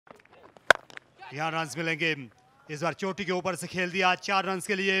यहाँ रन मिलेंगे। इस बार चोटी के ऊपर से खेल दिया 4 रन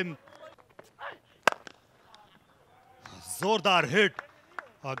के लिए। जोरदार हिट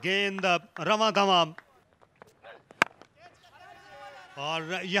और गेंद रवा दवा,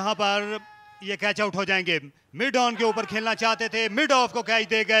 और यहाँ पर ये कैच आउट हो जाएंगे। मिड ऑन के ऊपर खेलना चाहते थे, मिड ऑफ को कैच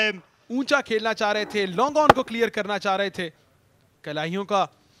दे गए। ऊंचा खेलना चाह रहे थे, लॉन्ग ऑन को क्लियर करना चाह रहे थे, कलाइयों का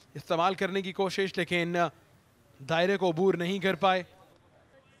इस्तेमाल करने की कोशिश, लेकिन दायरे को अबूर नहीं कर पाए।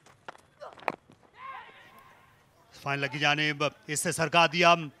 फाइन लगी जानिब, इससे सरका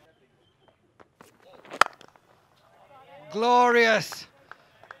दिया। Glorious.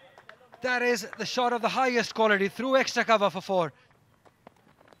 That is the shot of the highest quality, through extra cover for 4.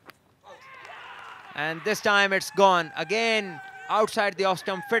 And this time it's gone. Again, outside the off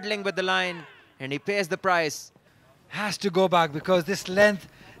stump, fiddling with the line, and he pays the price. Has to go back because this length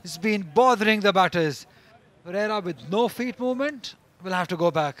has been bothering the batters. Pereira with no feet movement will have to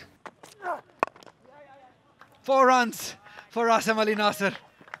go back. 4 runs for Rasim Ali Nasser.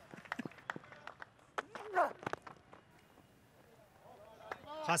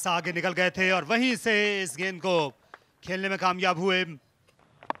 खासा आगे निकल गए थे और वहीं से इस गेंद को खेलने में कामयाब हुए।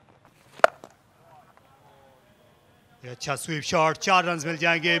 ये अच्छा स्वीप शॉट, 4 रन मिल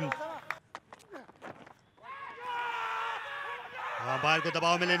जाएंगे। अंपायर को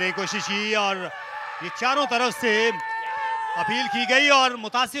दबाव में लेने की कोशिश की और ये चारों तरफ से अपील की गई और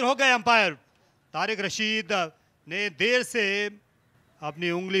मुतासिर हो गए अंपायर। तारिक रशीद ने देर से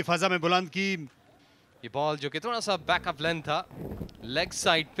अपनी उंगली फजा में बुलंद की। ये बॉल जो कि थोड़ा सा बैकअप लेंथ था, लेग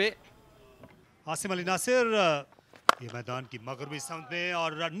साइड पे। आसिम अली नासिर ये मैदान की मगरबी सतह में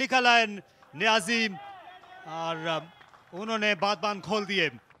और निकल आए नियाजी और उन्होंने बात खोल दिए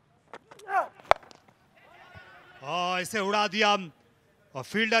और इसे उड़ा दिया और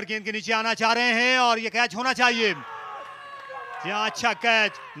फील्डर गेंद के नीचे आना चाह रहे हैं और ये कैच होना चाहिए। यहाँ अच्छा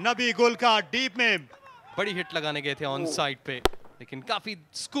कैच नबी गुल का डीप में। बड़ी हिट लगाने गए थे ऑन साइड पे, लेकिन काफी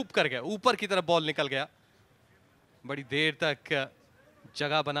स्कूप कर गया, ऊपर की तरफ बॉल निकल गया। बड़ी देर तक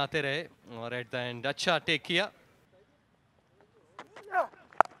जगह बनाते रहे और एट द एंड अच्छा टेक किया।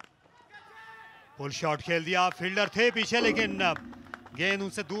 पुल शॉट खेल दिया, फील्डर थे पीछे लेकिन गेंद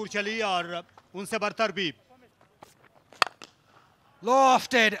उनसे दूर चली और उनसे बरतर भी।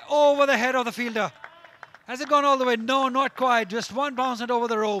 Lofted over the head of the fielder. Has it gone all the way? No, not quite. Just one bounce it over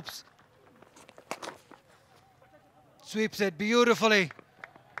the ropes. Sweeps it beautifully.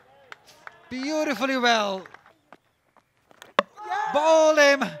 Beautifully well. Bowled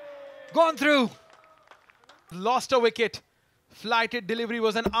him. Gone through. Lost a wicket. Flighted delivery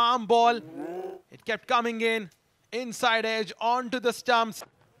was an arm ball. It kept coming in. Inside edge onto the stumps.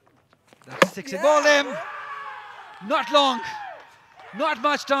 That's 6. It bowled him. Not long. Not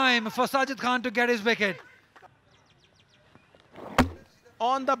much time for Sajid Khan to get his wicket.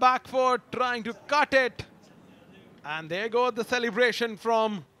 On the back foot, trying to cut it. And there goes the celebration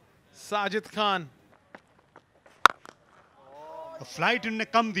from Sajid Khan. Flight उन्होंने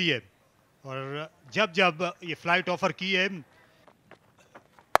कम दी है और जब जब ये flight offer की है।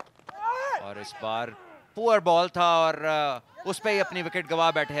 और इस बार पुअर बॉल था और उस पे ही अपनी विकेट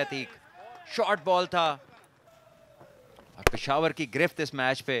गवा बैठे अतीक। शॉर्ट बॉल था और पेशावर की गिरफ्त इस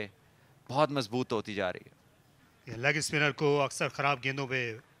मैच पे बहुत मजबूत होती जा रही है। ये लेग स्पिनर को अक्सर खराब गेंदों पे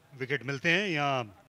विकेट मिलते हैं, यहाँ